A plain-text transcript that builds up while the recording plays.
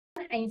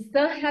I'm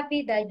so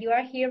happy that you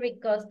are here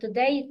because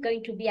today is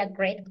going to be a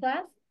great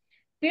class.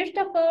 First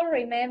of all,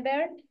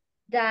 remember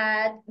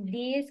that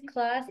this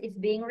class is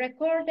being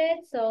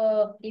recorded,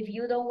 so if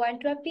you don't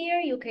want to appear,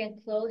 you can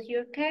close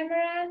your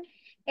camera,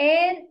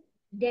 and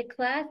the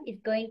class is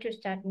going to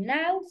start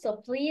now, so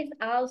please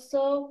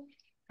also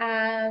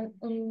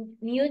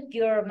mute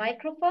your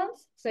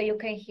microphones so you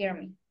can hear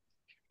me.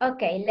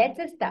 Okay,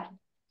 let's start.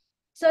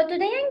 So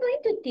today I'm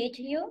going to teach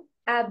you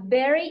a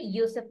very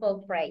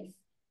useful phrase.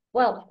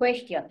 Well,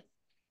 question.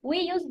 We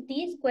use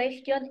this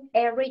question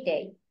every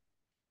day.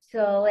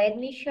 So let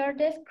me share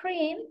the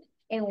screen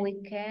and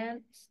we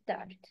can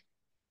start.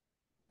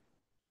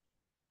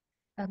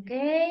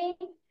 Okay.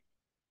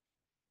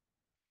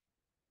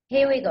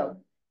 Here we go.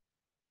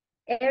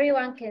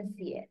 Everyone can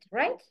see it,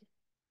 right?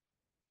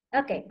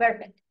 Okay,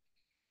 perfect.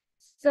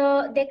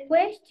 So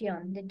today's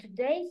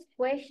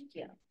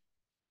question.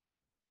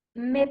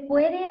 ¿Me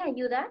puede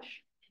ayudar?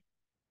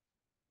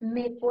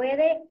 ¿Me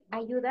puede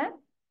ayudar?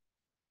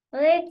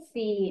 Let's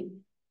see.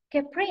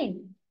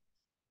 Keprin,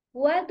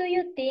 what do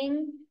you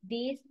think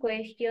this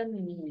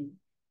question means?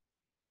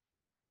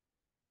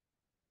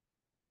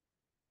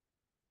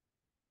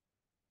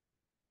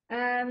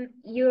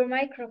 Your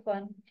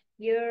microphone,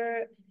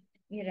 your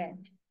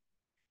muted.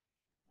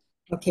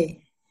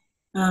 Okay.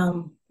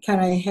 Can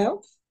I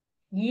help?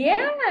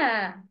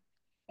 Yeah.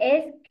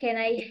 Can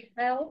I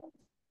help?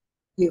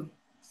 You.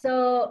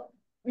 So,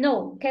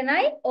 no, can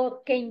I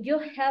or can you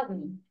help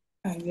me?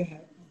 You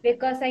help.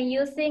 Because I'm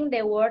using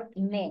the word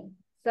me.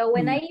 So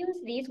when I use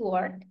this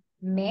word,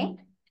 me,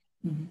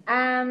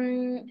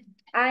 I'm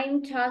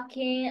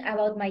talking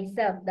about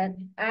myself, that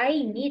I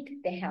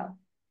need the help.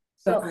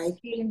 So, can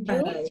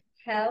you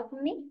help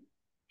me?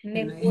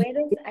 ¿Me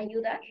puedes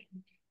ayudar?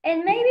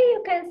 And maybe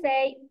you can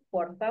say,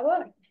 por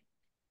favor.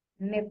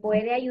 ¿Me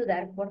puede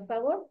ayudar, por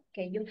favor?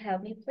 Can you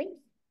help me, please?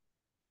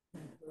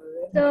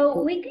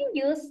 So we can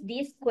use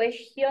this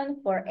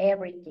question for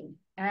everything.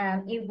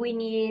 If we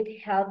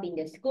need help in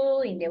the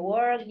school, in the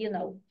work, you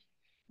know.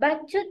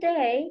 But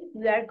today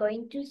we are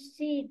going to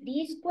see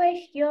this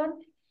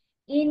question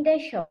in the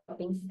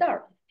shopping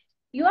store.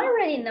 You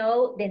already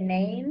know the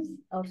names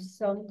of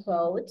some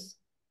clothes,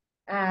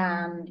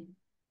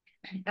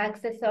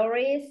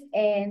 accessories,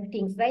 and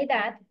things like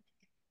that.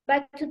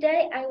 But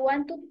today I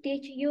want to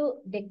teach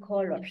you the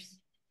colors.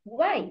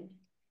 Why?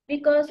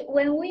 Because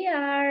when we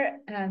are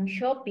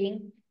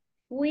shopping,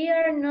 we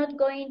are not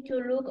going to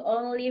look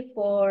only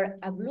for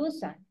a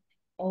blusa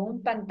or un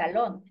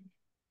pantalón.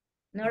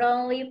 Not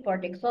only for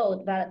the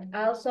clothes, but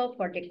also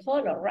for the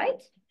color, right?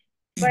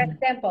 For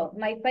example,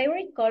 my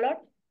favorite color,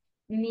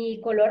 mi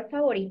color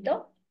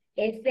favorito,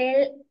 es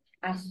el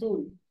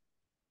azul,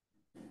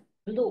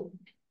 blue.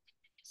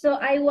 So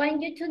I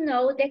want you to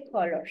know the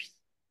colors.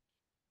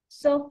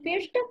 So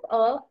first of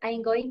all,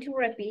 I'm going to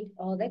repeat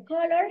all the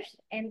colors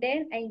and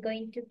then I'm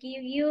going to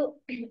give you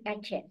a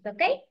chance,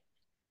 okay?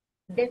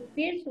 The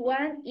first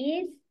one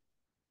is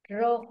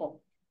rojo,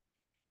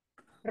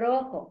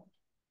 rojo,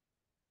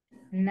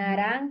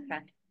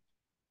 naranja,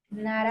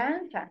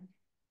 naranja,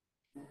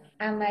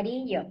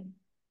 amarillo,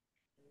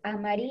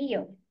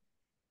 amarillo,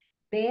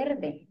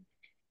 verde,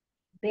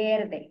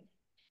 verde,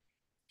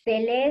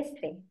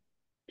 celeste.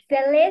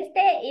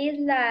 Celeste is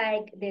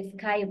like the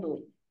sky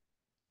blue.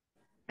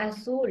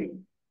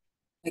 Azul.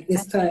 Like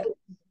this type.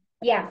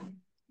 Yeah.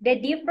 The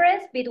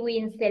difference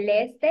between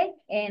celeste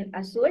and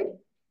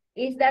azul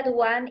is that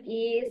one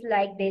is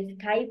like the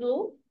sky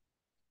blue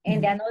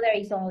and the another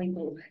is only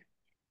blue,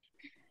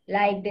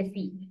 like the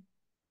sea.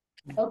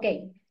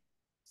 Okay.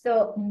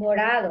 So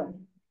morado,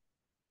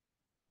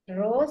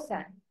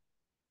 rosa,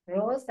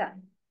 rosa,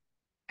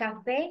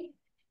 café,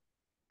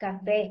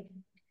 café,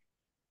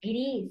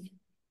 gris,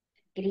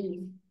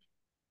 gris,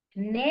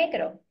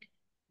 negro,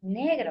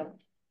 negro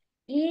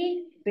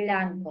y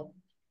blanco,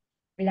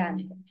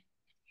 blanco.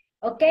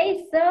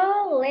 Okay,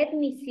 so let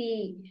me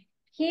see.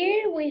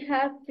 Here we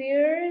have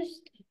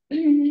first.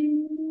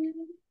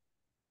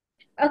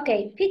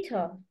 Okay,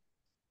 Peter,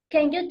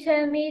 can you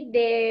tell me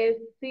the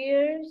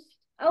first?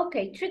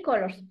 Okay, three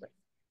colors, please.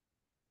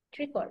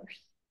 Three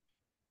colors.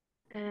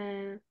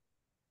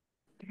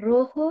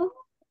 Rojo,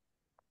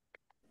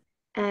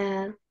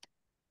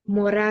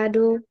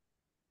 morado,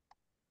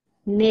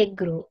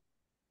 negro.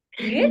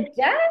 Good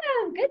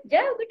job,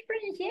 good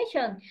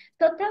pronunciation.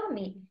 So tell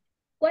me,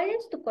 ¿cuál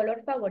es tu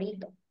color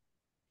favorito?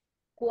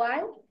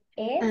 ¿Cuál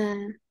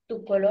es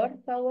tu color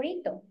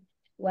favorito?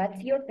 What's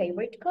your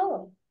favorite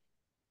color?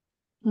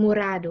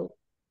 Morado.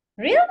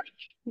 Really?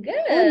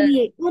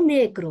 Good. O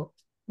negro.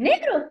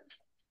 Negro?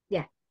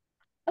 Yeah.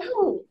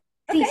 Oh,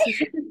 Sí, okay. sí,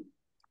 sí.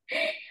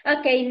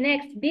 Okay,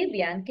 next,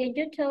 Vivian, can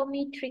you tell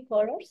me three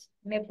colors?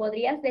 ¿Me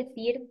podrías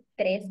decir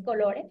tres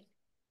colores?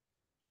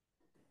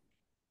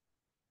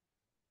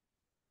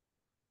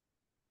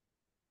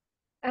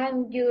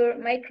 And your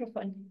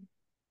microphone.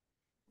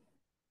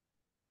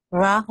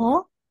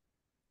 Rojo,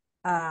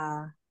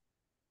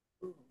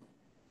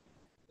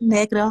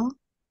 negro,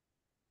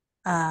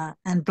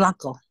 and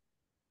blanco.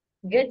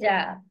 Good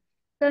job.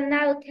 So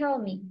now tell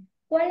me,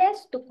 ¿cuál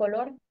es tu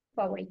color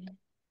favorito?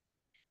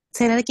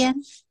 Say that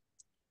again.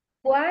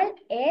 ¿Cuál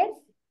es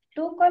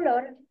tu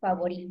color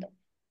favorito?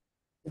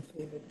 The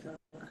favorite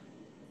color.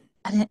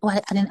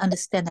 I didn't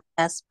understand that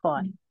last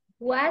part.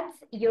 What's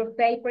your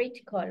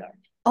favorite color?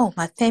 Oh,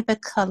 my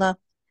favorite color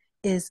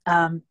is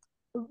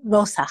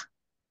rosa.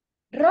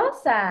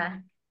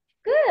 Rosa.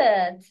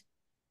 Good.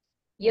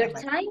 Your Yeah,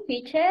 my- time,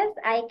 Peaches.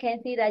 I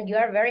can see that you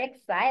are very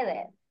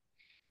excited.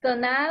 So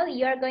now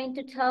you are going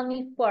to tell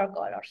me 4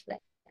 colors then.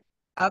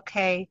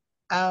 Okay.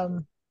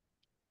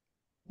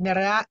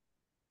 Nara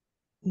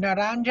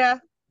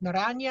naranja,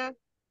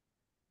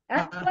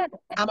 What?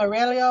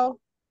 amarillo,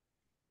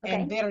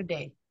 and Okay.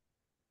 verde.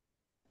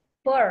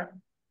 4.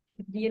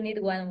 You need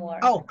one more.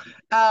 Oh,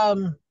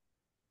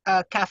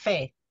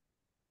 cafe.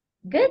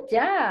 Good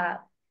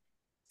job.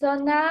 So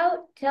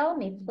now tell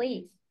me,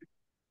 please,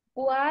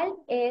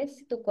 ¿cuál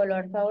es tu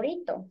color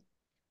favorito?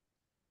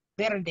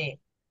 Verde.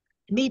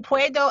 Mi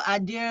puedo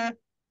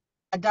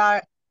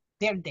dar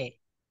verde.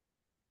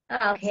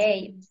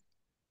 Okay. Is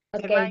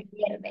it Okay, right?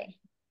 verde.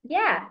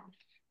 Yeah.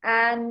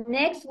 And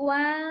next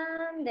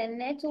one, the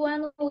next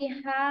one we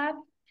have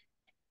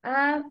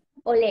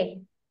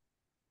Ole.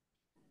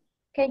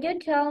 Can you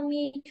tell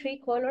me 3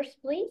 colors,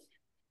 please?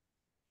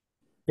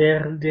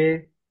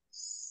 Verde,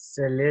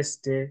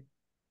 celeste,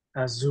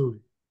 azul.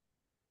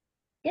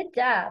 Good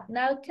job.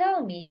 Now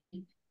tell me,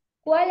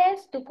 ¿cuál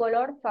es tu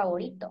color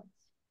favorito?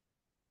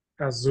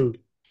 Azul.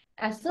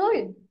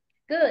 Azul.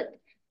 Good.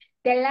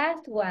 The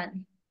last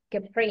one,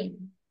 Capri.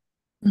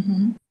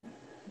 Mhm.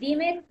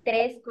 Dime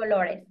 3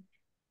 colores.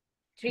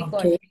 3 Okay.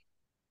 colors.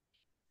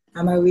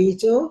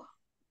 Amarillo,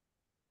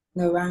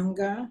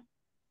 naranja,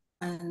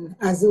 and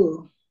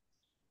azul.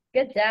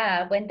 Good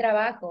job. Buen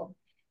trabajo.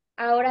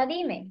 Ahora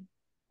dime,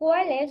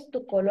 ¿cuál es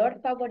tu color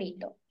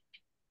favorito?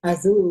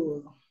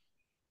 Azul.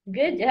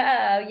 Good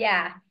job.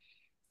 Yeah.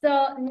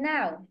 So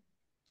now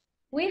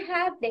we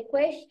have the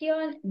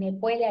question, ¿me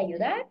puede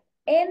ayudar?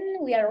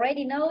 And we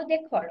already know the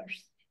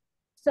colors.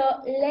 So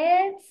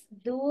let's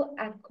do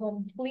a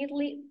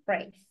completely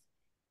phrase.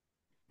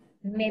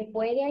 ¿Me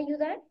puede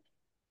ayudar?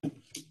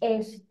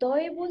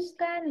 Estoy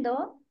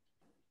buscando.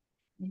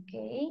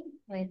 Okay,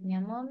 wait me a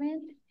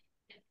moment.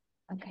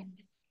 Okay.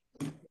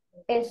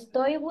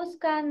 Estoy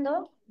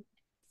buscando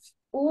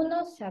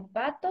unos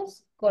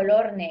zapatos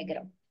color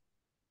negro.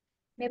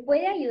 ¿Me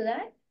puede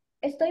ayudar?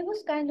 Estoy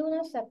buscando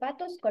unos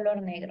zapatos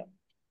color negro.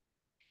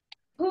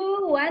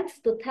 Who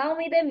wants to tell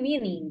me the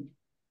meaning?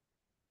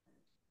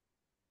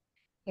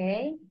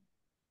 Okay.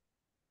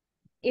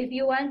 If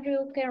you want,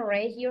 you can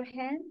raise your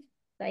hand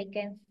so I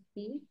can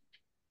see.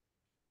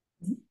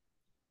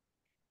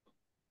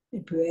 Me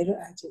puedo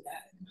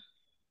ayudar.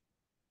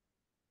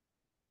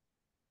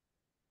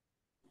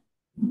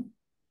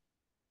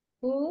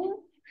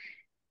 Who?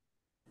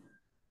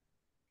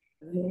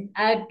 Okay.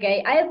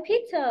 Okay,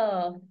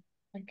 Alpito.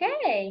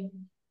 Okay,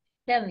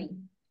 tell me.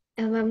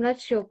 I'm not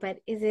sure, but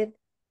is it,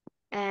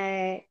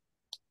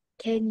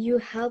 can you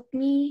help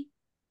me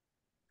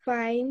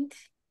find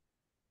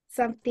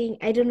something?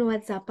 I don't know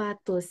what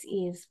zapatos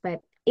is,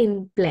 but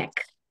in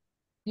black.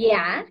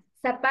 Yeah,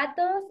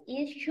 zapatos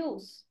is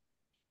shoes.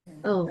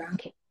 Oh,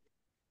 okay.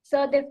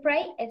 So the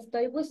phrase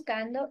estoy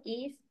buscando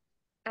is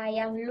I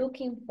am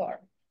looking for.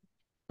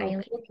 I am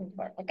Okay. looking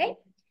for, okay?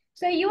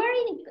 So you are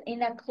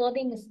in a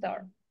clothing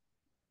store.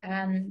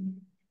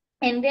 And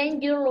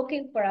then you're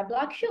looking for a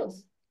black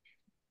shoes.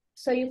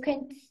 So you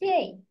can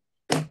say,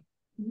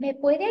 ¿me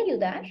puede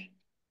ayudar?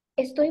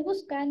 Estoy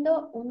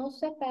buscando unos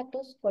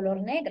zapatos color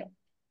negro.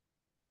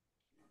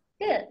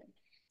 Good.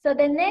 So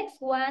the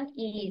next one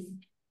is,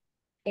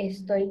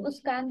 estoy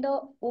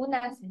buscando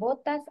unas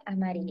botas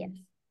amarillas.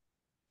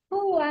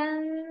 Who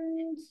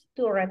wants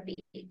to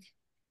repeat?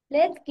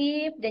 Let's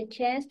give the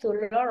chance to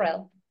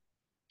Laurel.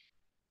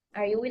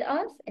 Are you with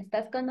us?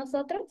 ¿Estás con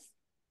nosotros?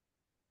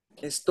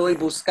 Estoy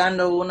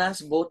buscando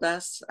unas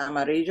botas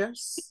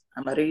amarillas.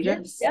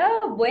 Good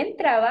job. Buen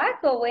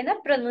trabajo. Buena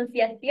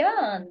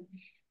pronunciación.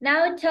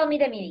 Now tell me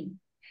the meaning.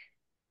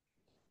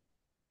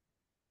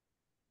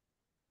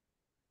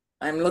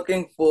 I'm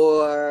looking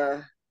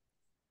for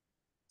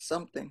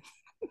something.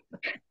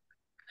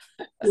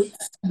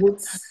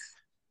 Boots.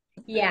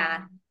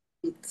 Yeah.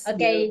 Boots.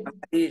 Okay.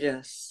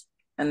 Amarillas.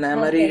 And the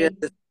amarillas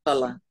Okay. is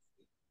color.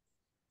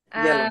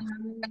 Yellow.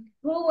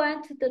 Who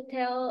wants to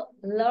tell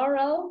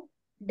Laurel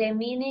the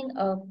meaning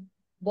of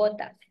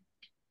botas?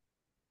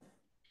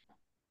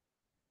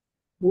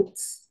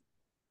 Boots.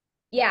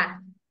 Yeah.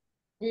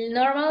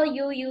 Normal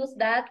you use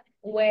that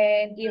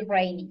when it's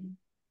raining.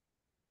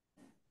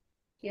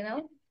 You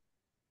know?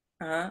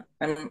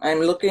 I'm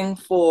looking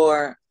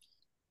for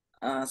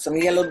some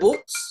yellow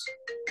boots.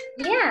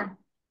 Yeah.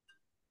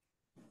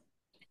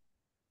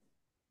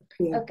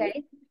 Okay.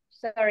 Okay.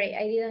 Sorry,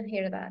 I didn't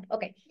hear that.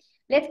 Okay.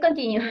 Let's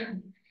continue.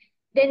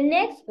 The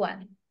next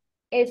one.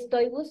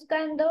 Estoy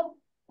buscando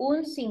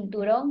un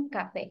cinturón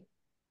café.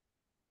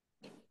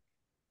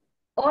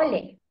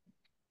 Ole.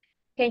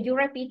 Can you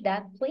repeat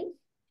that, please?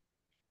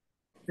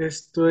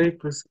 Estoy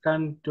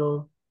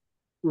buscando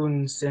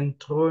un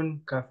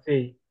centrón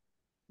café.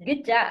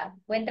 Good job.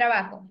 Buen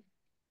trabajo.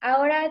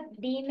 Ahora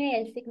dime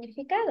el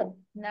significado.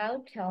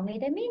 Now tell me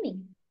the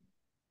meaning.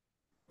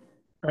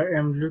 I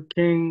am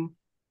looking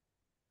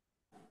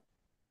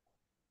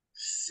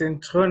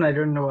Centron, I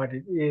don't know what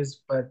it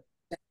is, but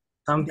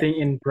something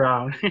in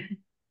brown.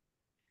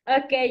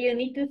 Okay, you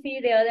need to see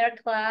the other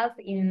class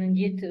in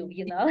YouTube,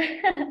 you know.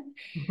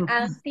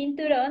 And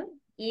cinturón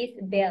is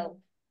belt.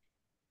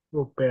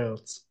 Oh,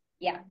 belts.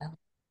 Yeah.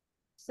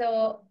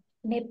 So,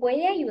 ¿me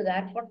puede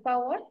ayudar, por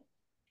favor?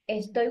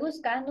 Estoy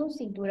buscando un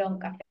cinturón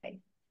café.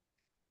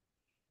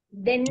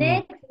 The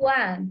next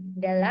one,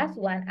 the last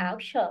one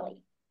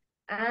actually.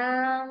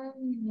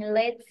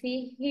 Let's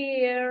see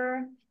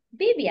here.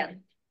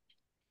 Vivian,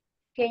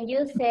 can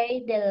you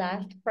say the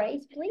last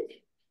phrase,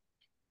 please?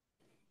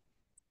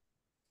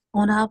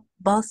 Una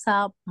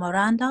bolsa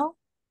morado.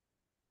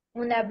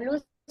 Una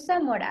blusa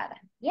morada.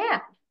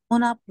 Yeah.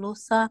 Una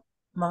blusa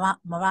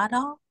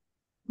morado.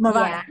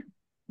 Yeah.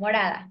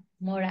 Morada.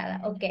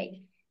 Morada.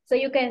 Okay. So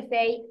you can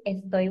say,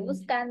 estoy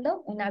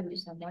buscando una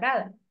blusa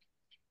morada.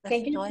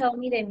 Can you tell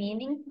me the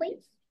meaning,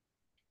 please?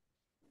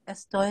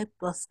 Estoy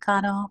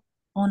buscando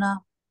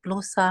una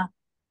blusa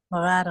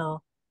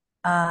morado.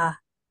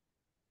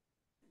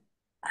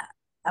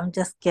 I'm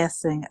just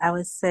guessing. I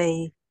would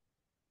say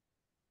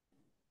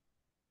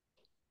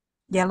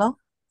yellow.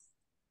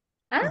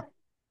 Huh?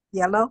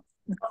 Yellow.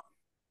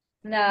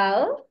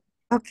 No.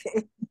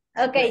 Okay.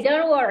 Okay,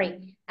 don't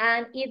worry.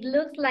 And it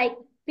looks like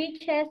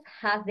Peaches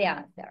has the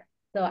answer.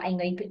 So I'm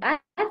going to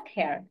ask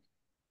her.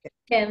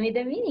 Tell me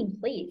the meaning,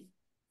 please.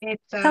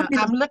 It's Tell me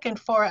I'm looking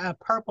for a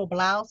purple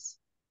blouse.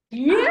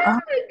 Yeah,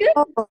 good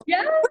Oh,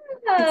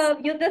 job.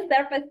 You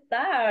deserve a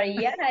star.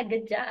 Yeah,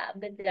 good job.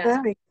 Good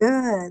job. very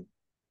good.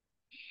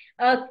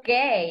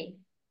 Okay.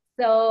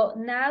 So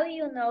now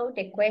you know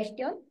the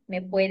question.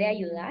 ¿Me puede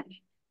ayudar?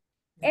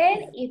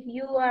 And if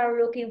you are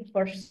looking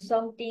for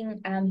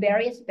something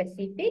very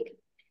specific,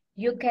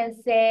 you can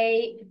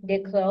say the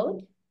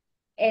clothes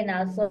and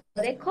also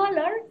the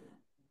color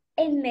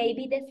and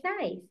maybe the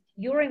size.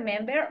 You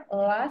remember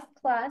last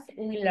class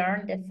we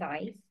learned the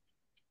size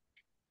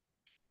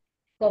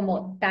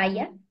como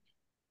talla.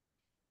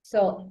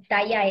 So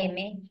talla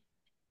M,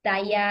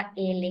 talla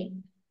L.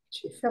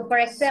 So for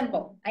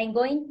example, I'm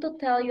going to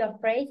tell you a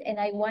phrase and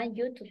I want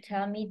you to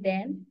tell me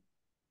then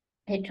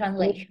the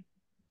translation.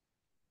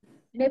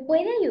 ¿Me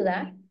puede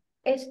ayudar?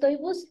 Estoy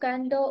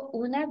buscando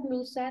una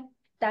blusa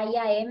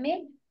talla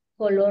M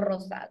color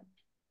rosado.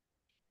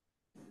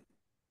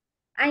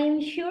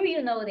 I'm sure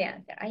you know the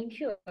answer. I'm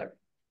sure.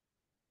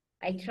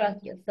 I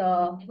trust you.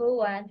 So who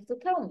wants to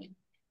tell me?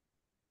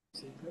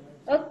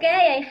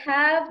 Okay,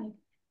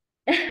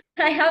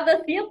 I have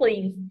the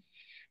siblings.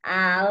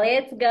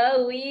 Let's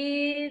go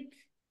with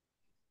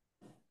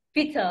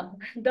Peter.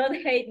 Don't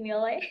hate me,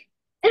 okay?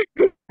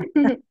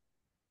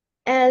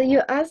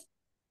 You asked,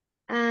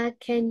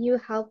 can you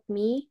help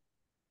me?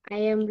 I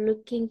am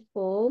looking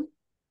for,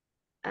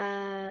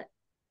 oh,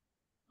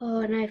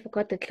 no, I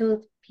forgot the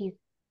clothes piece.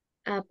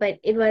 But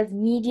it was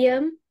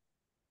medium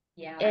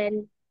Yeah.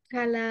 and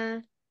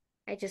color,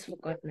 I just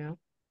forgot now.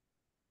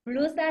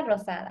 Blusa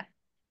rosada.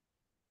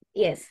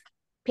 Yes,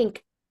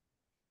 pink.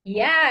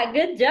 Yeah,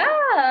 good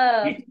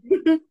job.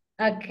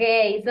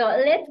 Okay, so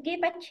let's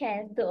give a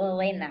chance to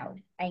Ole now.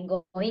 I'm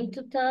going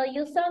to tell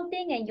you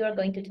something and you're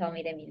going to tell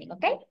me the meaning,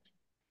 okay?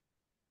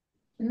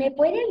 ¿Me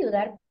puede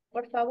ayudar,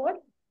 por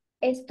favor?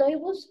 Estoy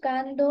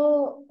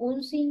buscando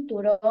un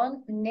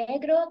cinturón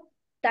negro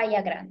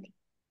talla grande.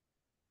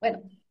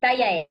 Bueno,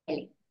 talla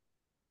L.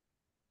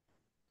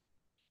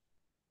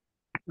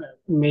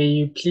 May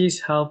you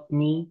please help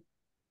me?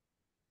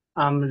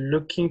 I'm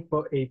looking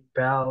for a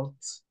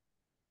belt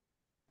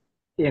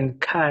in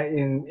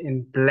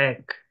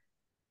black.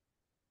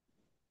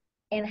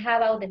 And how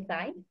about the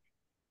size?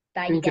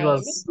 I think it Talla L?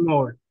 was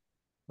small. It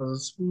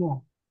was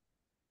small.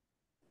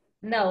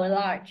 No,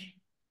 large.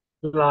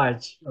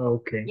 Large.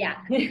 Okay.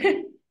 Yeah.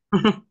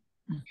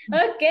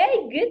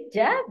 Okay, good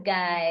job,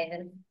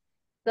 guys.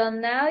 So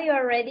now you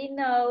already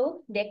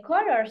know the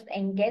colors,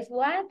 and guess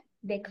what?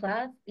 The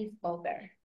class is over.